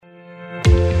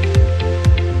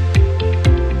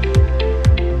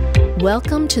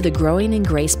Welcome to the Growing in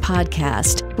Grace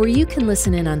podcast, where you can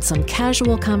listen in on some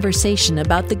casual conversation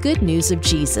about the good news of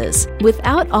Jesus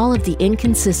without all of the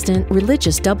inconsistent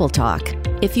religious double talk.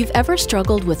 If you've ever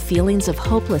struggled with feelings of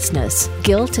hopelessness,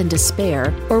 guilt, and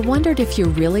despair, or wondered if you're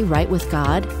really right with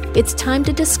God, it's time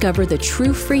to discover the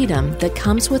true freedom that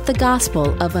comes with the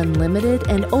gospel of unlimited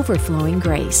and overflowing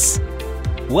grace.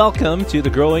 Welcome to the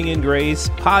Growing in Grace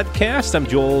podcast. I'm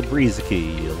Joel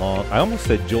Brieseke. I almost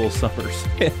said Joel Summers.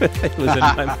 It was in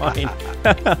my mind.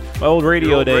 My old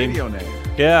radio name.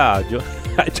 Yeah,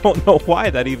 I don't know why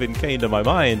that even came to my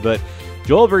mind, but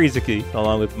Joel Brieseke,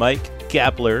 along with Mike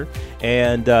Kapler.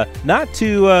 And not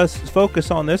to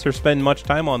focus on this or spend much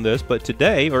time on this, but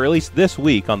today, or at least this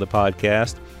week on the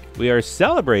podcast, we are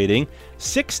celebrating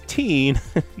 16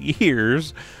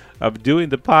 years of doing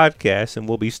the podcast, and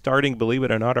we'll be starting, believe it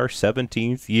or not, our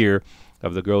 17th year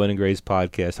of the Growing in Grace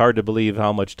podcast. Hard to believe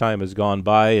how much time has gone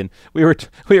by, and we were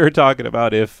talking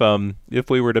about if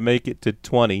we were to make it to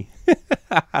 20,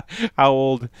 how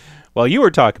old? Well, you were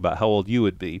talking about how old you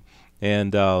would be,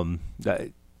 and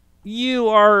you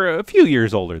are a few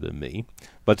years older than me,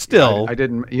 but still. I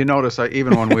didn't. You notice,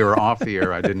 even when we were off the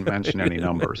air, I didn't mention any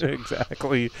numbers.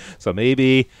 Exactly. So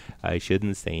maybe I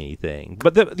shouldn't say anything.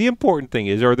 But the important thing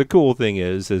is, or the cool thing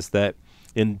is that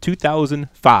in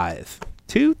 2005,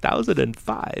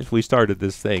 we started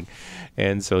this thing.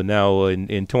 And so now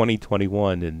in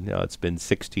 2021, and it's been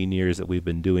 16 years that we've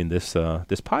been doing this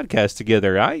podcast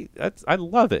together. I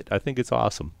love it. I think it's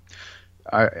awesome.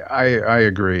 I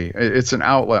agree. It's an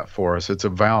outlet for us. It's a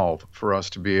valve for us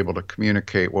to be able to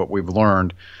communicate what we've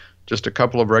learned. Just a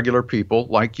couple of regular people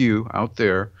like you out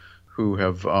there who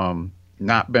have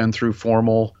not been through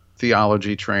formal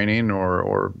theology training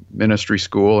or ministry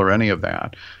school or any of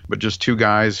that, but just two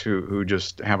guys who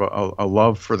just have a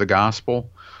love for the gospel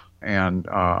and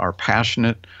are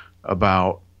passionate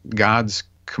about God's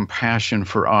compassion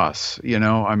for us. You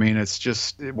know, I mean, it's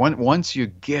just once you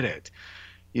get it,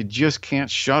 you just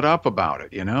can't shut up about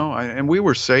it, you know? And we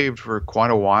were saved for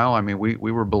quite a while. I mean, we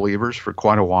were believers for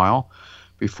quite a while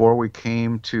before we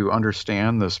came to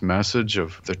understand this message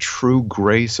of the true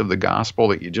grace of the gospel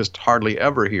that you just hardly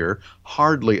ever hear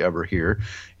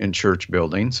in church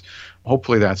buildings.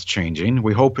 Hopefully that's changing.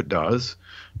 We hope it does.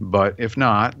 But if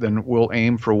not, then we'll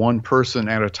aim for one person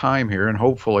at a time here, and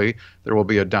hopefully there will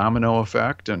be a domino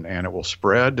effect, and it will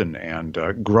spread and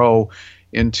grow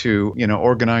into,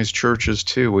 organized churches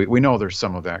too. We know there's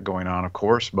some of that going on, of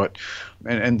course, but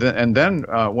and then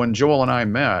when Joel and I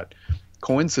met,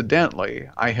 coincidentally,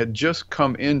 I had just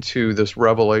come into this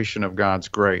revelation of God's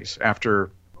grace after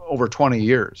over 20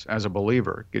 years as a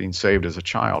believer, getting saved as a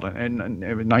child, and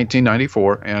in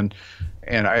 1994, and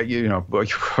I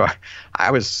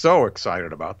was so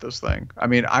excited about this thing. I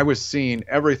mean, I was seeing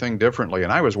everything differently,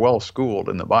 and I was well schooled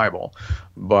in the Bible,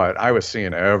 but I was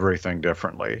seeing everything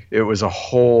differently. It was a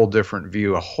whole different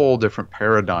view, a whole different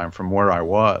paradigm from where I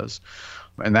was.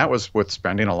 And that was with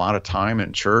spending a lot of time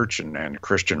in church and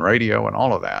Christian radio and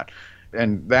all of that.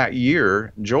 And that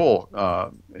year,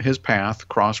 Joel, his path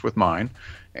crossed with mine.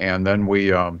 And then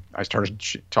I started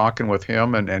talking with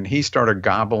him, and he started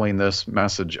gobbling this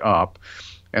message up.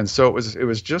 And so it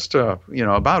was just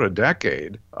about a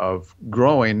decade of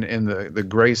growing in the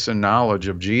grace and knowledge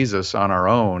of Jesus on our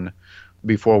own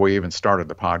before we even started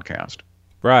the podcast.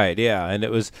 Right, yeah, and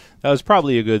that was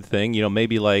probably a good thing.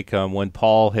 Maybe like when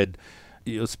Paul had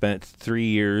spent 3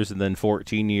 years and then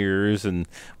 14 years and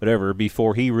whatever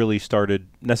before he really started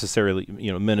necessarily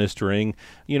ministering.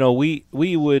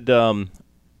 We would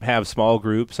have small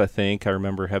groups. I think I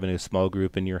remember having a small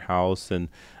group in your house, and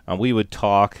we would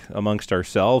talk amongst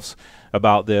ourselves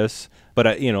about this. But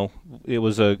it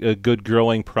was a good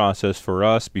growing process for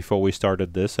us before we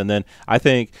started this. And then I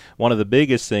think one of the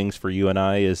biggest things for you and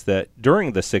I is that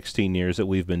during the 16 years that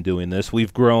we've been doing this,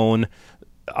 we've grown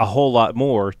a whole lot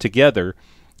more together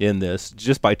in this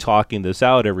just by talking this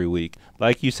out every week.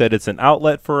 Like you said, it's an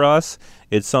outlet for us.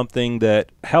 It's something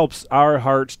that helps our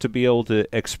hearts to be able to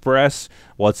express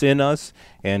what's in us,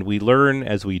 and we learn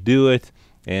as we do it,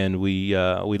 and we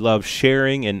love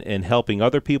sharing and helping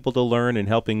other people to learn and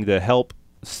helping to help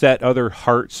set other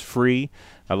hearts free.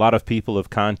 A lot of people have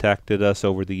contacted us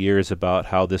over the years about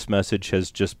how this message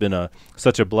has just been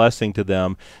such a blessing to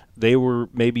them. They were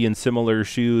maybe in similar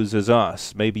shoes as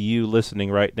us. Maybe you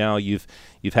listening right now, you've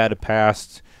had a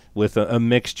past with a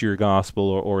mixture gospel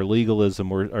or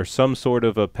legalism or some sort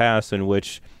of a past in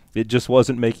which it just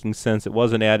wasn't making sense. It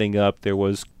wasn't adding up. There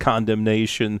was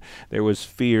condemnation. There was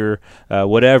fear,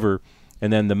 whatever.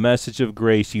 And then the message of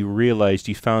grace, you realized,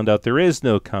 you found out there is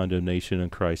no condemnation in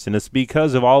Christ. And it's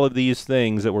because of all of these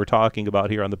things that we're talking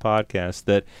about here on the podcast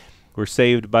that We're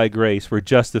saved by grace. We're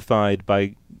justified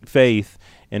by faith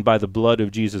and by the blood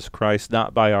of Jesus Christ,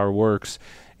 not by our works.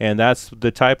 And that's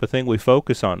the type of thing we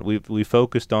focus on. We've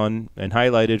focused on and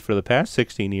highlighted for the past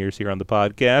 16 years here on the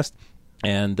podcast.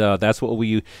 And that's what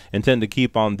we intend to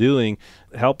keep on doing,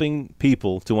 helping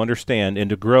people to understand and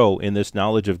to grow in this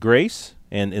knowledge of grace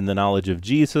and in the knowledge of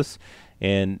Jesus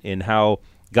and in how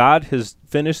God has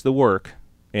finished the work,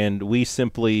 and we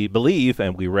simply believe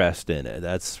and we rest in it.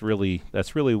 That's really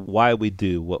why we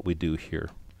do what we do here.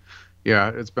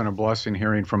 Yeah, it's been a blessing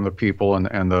hearing from the people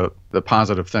and the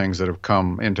positive things that have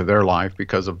come into their life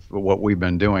because of what we've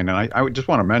been doing. And I would just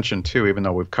want to mention, too, even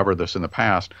though we've covered this in the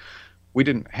past, we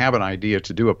didn't have an idea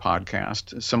to do a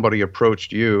podcast. Somebody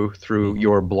approached you through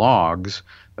your blogs.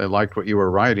 They liked what you were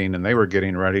writing, and they were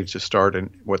getting ready to start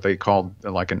what they called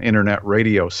like an internet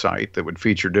radio site that would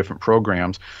feature different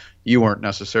programs. You weren't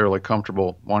necessarily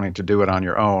comfortable wanting to do it on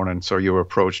your own, and so you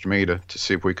approached me to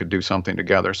see if we could do something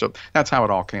together. So that's how it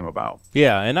all came about.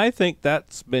 Yeah, and I think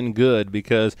that's been good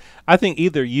because I think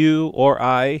either you or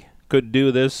I could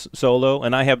do this solo,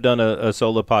 and I have done a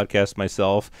solo podcast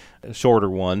myself, a shorter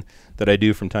one that I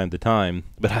do from time to time.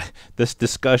 But this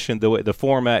discussion, the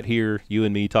format here, you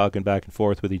and me talking back and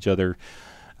forth with each other,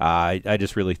 I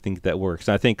just really think that works.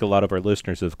 And I think a lot of our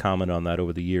listeners have commented on that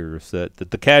over the years, that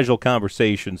the casual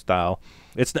conversation style,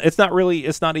 it's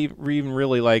not even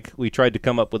really like we tried to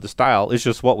come up with a style. It's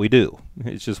just what we do.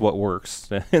 It's just what works,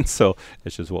 and so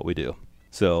it's just what we do.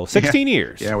 So 16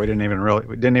 years. Yeah, we didn't even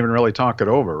really talk it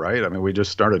over, right? I mean, we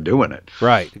just started doing it.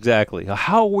 Right, exactly.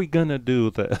 How are we gonna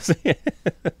do this?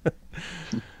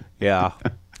 Yeah.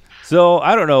 So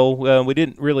I don't know. We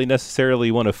didn't really necessarily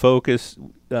want to focus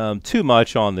too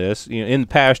much on this. In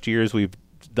past years, we've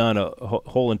done a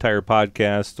whole entire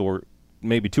podcast, or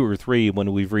maybe 2 or 3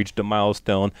 when we've reached a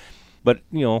milestone. But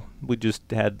we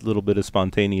just had a little bit of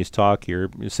spontaneous talk here,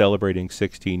 celebrating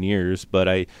 16 years. But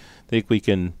I think we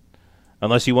can.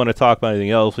 Unless you want to talk about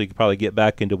anything else, we could probably get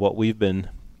back into what we've been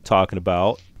talking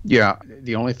about. Yeah,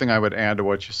 the only thing I would add to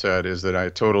what you said is that I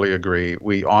totally agree.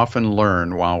 We often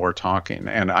learn while we're talking,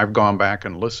 and I've gone back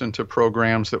and listened to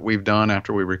programs that we've done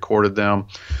after we recorded them,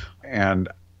 and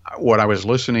what I was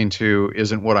listening to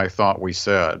isn't what I thought we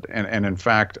said. And in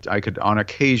fact, I could, on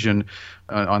occasion,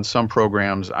 on some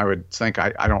programs, I would think,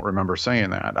 I don't remember saying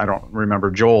that. I don't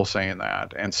remember Joel saying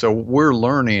that. And so we're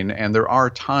learning, and there are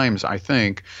times, I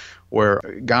think, where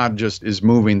God just is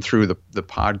moving through the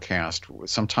podcast,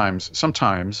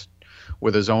 sometimes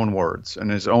with his own words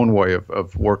and his own way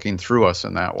of working through us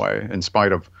in that way, in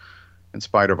spite of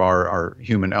our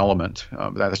human element.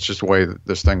 That's just the way that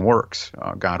this thing works.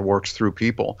 God works through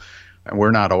people, and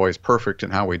we're not always perfect in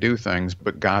how we do things,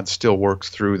 but God still works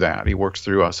through that. He works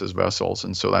through us as vessels,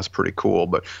 and so that's pretty cool.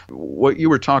 But what you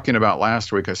were talking about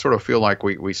last week, I sort of feel like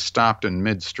we stopped in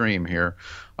midstream here.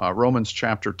 Romans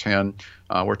chapter 10,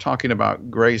 we're talking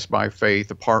about grace by faith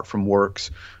apart from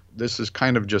works. This is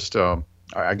kind of just,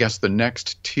 I guess, the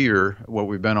next tier, what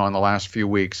we've been on the last few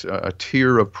weeks, a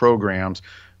tier of programs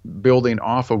building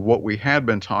off of what we had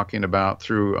been talking about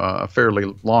through a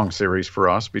fairly long series for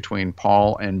us between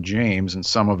Paul and James and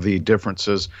some of the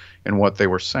differences in what they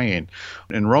were saying.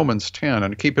 In Romans 10,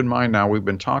 and keep in mind now, we've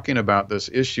been talking about this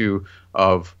issue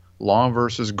of law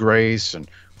versus grace and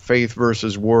faith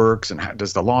versus works, and how,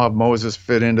 does the law of Moses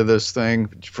fit into this thing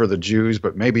for the Jews,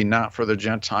 but maybe not for the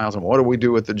Gentiles, and what do we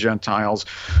do with the Gentiles?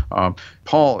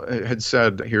 Paul had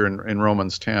said here in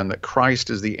Romans 10 that Christ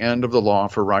is the end of the law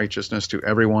for righteousness to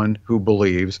everyone who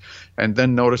believes, and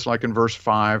then notice like in verse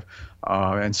 5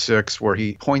 and 6 where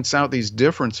he points out these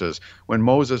differences. When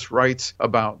Moses writes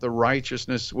about the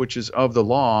righteousness which is of the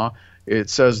law, it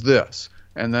says this,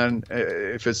 and then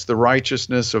if it's the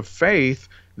righteousness of faith,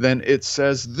 then it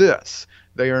says this.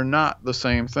 They are not the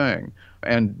same thing.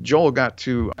 And Joel got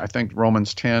to, I think,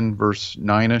 Romans 10, verse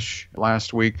 9-ish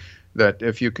last week, that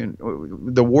if you can,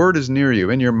 the word is near you,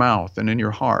 in your mouth and in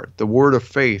your heart, the word of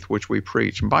faith which we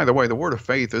preach. And by the way, the word of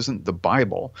faith isn't the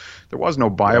Bible. There was no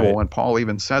Bible when Paul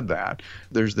even said that.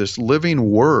 There's this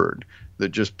living word that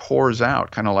just pours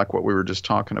out, kind of like what we were just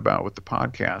talking about with the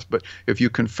podcast. But if you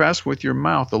confess with your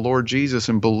mouth the Lord Jesus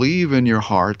and believe in your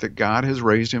heart that God has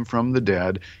raised him from the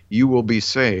dead, you will be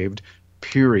saved,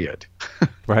 period.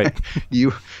 Right.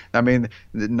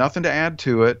 Nothing to add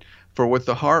to it. For with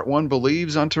the heart one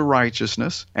believes unto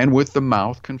righteousness, and with the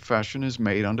mouth confession is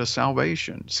made unto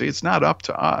salvation. See, it's not up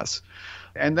to us.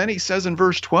 And then he says in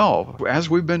verse 12, as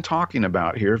we've been talking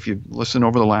about here, if you listen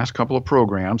over the last couple of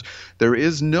programs, there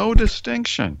is no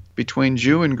distinction between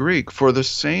Jew and Greek, for the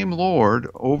same Lord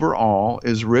over all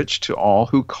is rich to all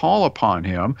who call upon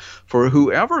him, for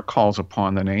whoever calls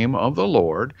upon the name of the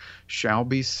Lord shall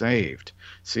be saved.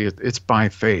 See, it's by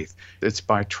faith, it's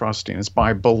by trusting, it's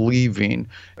by believing,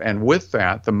 and with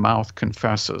that, the mouth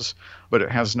confesses. But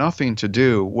it has nothing to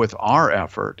do with our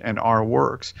effort and our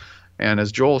works. And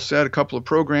as Joel said a couple of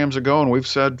programs ago, and we've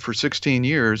said for 16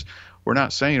 years, we're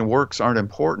not saying works aren't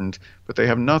important, but they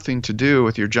have nothing to do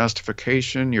with your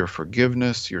justification, your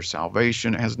forgiveness, your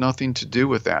salvation. It has nothing to do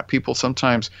with that. People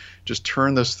sometimes just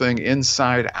turn this thing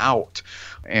inside out,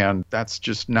 and that's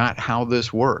just not how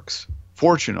this works.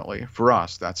 Fortunately for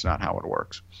us, that's not how it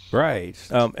works. Right.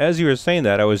 As you were saying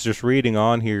that, I was just reading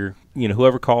on here,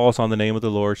 whoever calls on the name of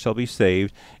the Lord shall be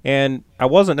saved. And I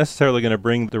wasn't necessarily going to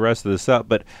bring the rest of this up,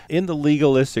 but in the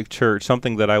legalistic church,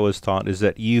 something that I was taught is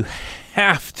that you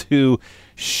have to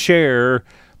share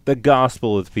the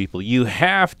gospel with people. You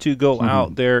have to go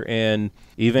out there and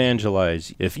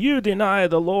evangelize. If you deny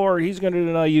the Lord, he's going to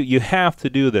deny you. You have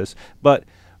to do this. But,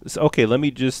 okay, let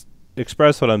me just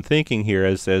express what I'm thinking here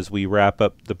as we wrap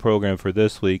up the program for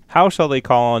this week. How shall they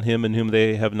call on him in whom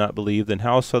they have not believed? And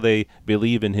how shall they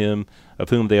believe in him of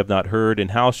whom they have not heard?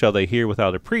 And how shall they hear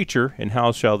without a preacher? And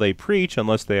how shall they preach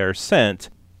unless they are sent?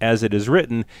 As it is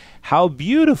written, how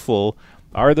beautiful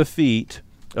are the feet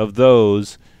of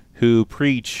those who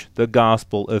preach the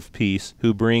gospel of peace,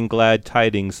 who bring glad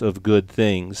tidings of good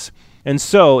things. And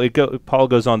so Paul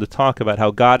goes on to talk about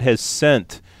how God has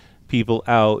sent people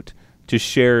out to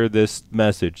share this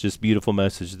message, this beautiful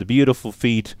message, the beautiful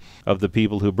feet of the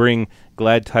people who bring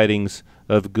glad tidings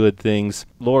of good things.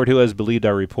 Lord, who has believed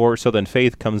our report? So then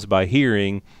faith comes by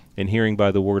hearing, and hearing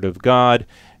by the word of God.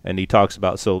 And he talks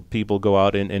about, so people go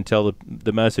out and tell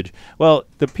the message. Well,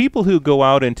 the people who go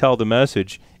out and tell the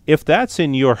message, if that's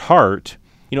in your heart,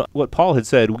 what Paul had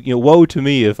said, woe to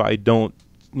me if I don't,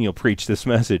 preach this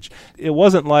message. It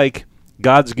wasn't like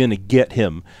God's going to get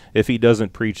him if he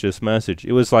doesn't preach this message.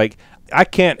 It was like, I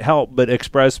can't help but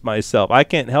express myself. I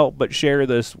can't help but share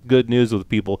this good news with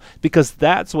people, because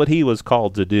that's what he was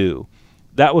called to do.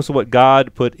 That was what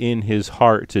God put in his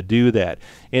heart to do that.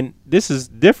 And this is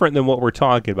different than what we're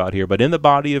talking about here. But in the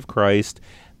body of Christ,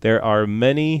 there are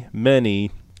many,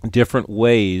 many different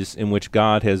ways in which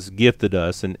God has gifted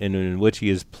us and in which he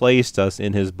has placed us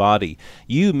in his body.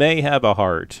 You may have a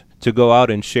heart to go out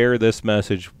and share this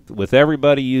message with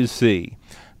everybody you see.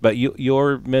 But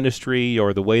your ministry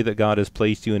or the way that God has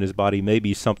placed you in his body may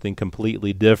be something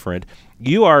completely different.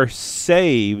 You are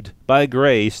saved by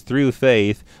grace through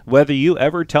faith, whether you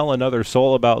ever tell another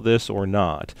soul about this or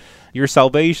not. Your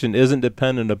salvation isn't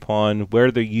dependent upon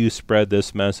whether you spread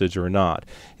this message or not.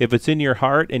 If it's in your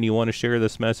heart and you want to share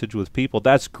this message with people,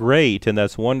 that's great and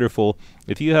that's wonderful.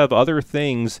 If you have other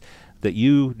things that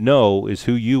you know is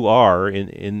who you are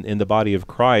in the body of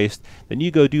Christ, then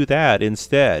you go do that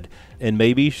instead. And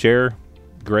maybe share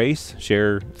grace,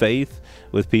 share faith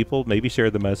with people, maybe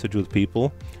share the message with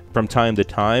people from time to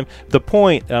time. The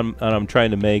point I'm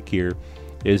trying to make here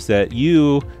is that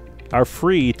you are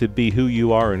free to be who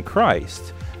you are in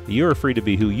Christ. You're free to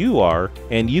be who you are,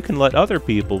 and you can let other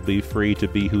people be free to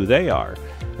be who they are.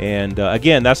 And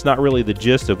again, that's not really the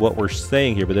gist of what we're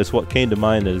saying here, but that's what came to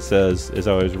mind as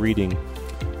I was reading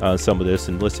some of this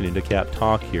and listening to Cap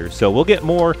talk here. So we'll get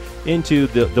more into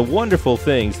the wonderful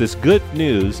things, this good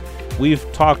news.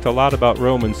 We've talked a lot about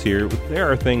Romans here.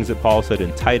 There are things that Paul said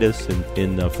in Titus,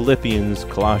 in Philippians,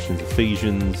 Colossians,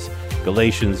 Ephesians,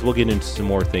 Galatians. We'll get into some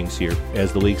more things here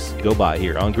as the weeks go by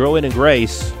here on Growing in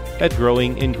Grace at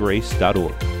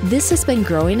growingingrace.org. This has been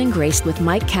Growing in Grace with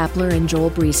Mike Kapler and Joel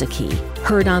Brieseke,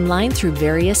 heard online through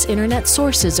various internet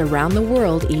sources around the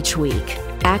world each week.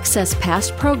 Access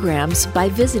past programs by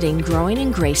visiting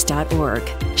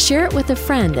growingingrace.org. Share it with a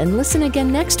friend and listen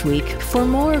again next week for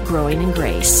more Growing in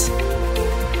Grace.